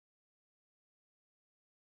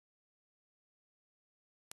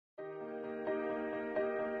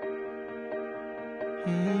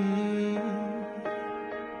Mm.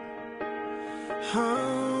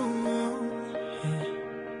 Oh, yeah.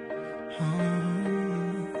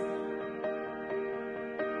 Oh.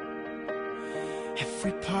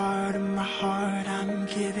 Every part of my heart I'm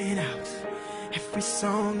giving out. Every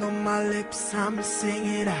song on my lips I'm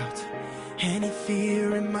singing out. Any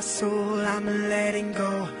fear in my soul I'm letting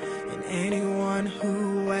go. And anyone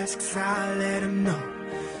who asks I let them know.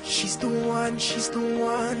 She's the one,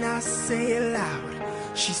 I say it loud.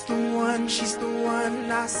 She's the one,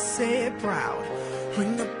 I say it proud.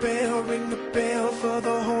 Ring the bell for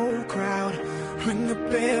the whole crowd. Ring the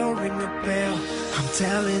bell, I'm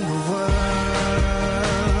telling the world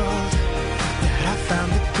that I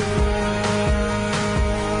found the girl